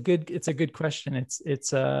 Yeah, it's a good question. It's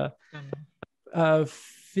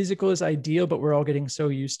physical is ideal, but we're all getting so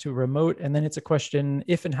used to remote. And then it's a question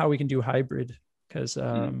if and how we can do hybrid, because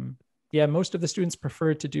most of the students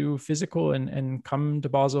prefer to do physical and come to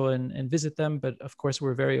Basel and visit them. But of course,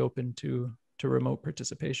 we're very open to remote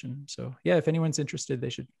participation. So yeah, if anyone's interested, they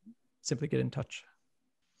should simply get in touch.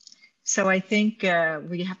 So I think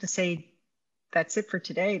we have to say that's it for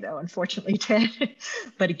today, though, unfortunately, Ted.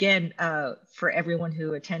 But again, for everyone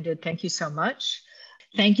who attended, thank you so much.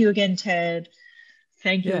 Thank you again, Ted,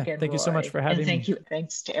 Thank you Yeah, again, thank you so much Roy. for having and me.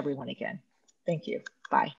 thanks to everyone again. Thank you.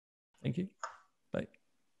 Bye. Thank you.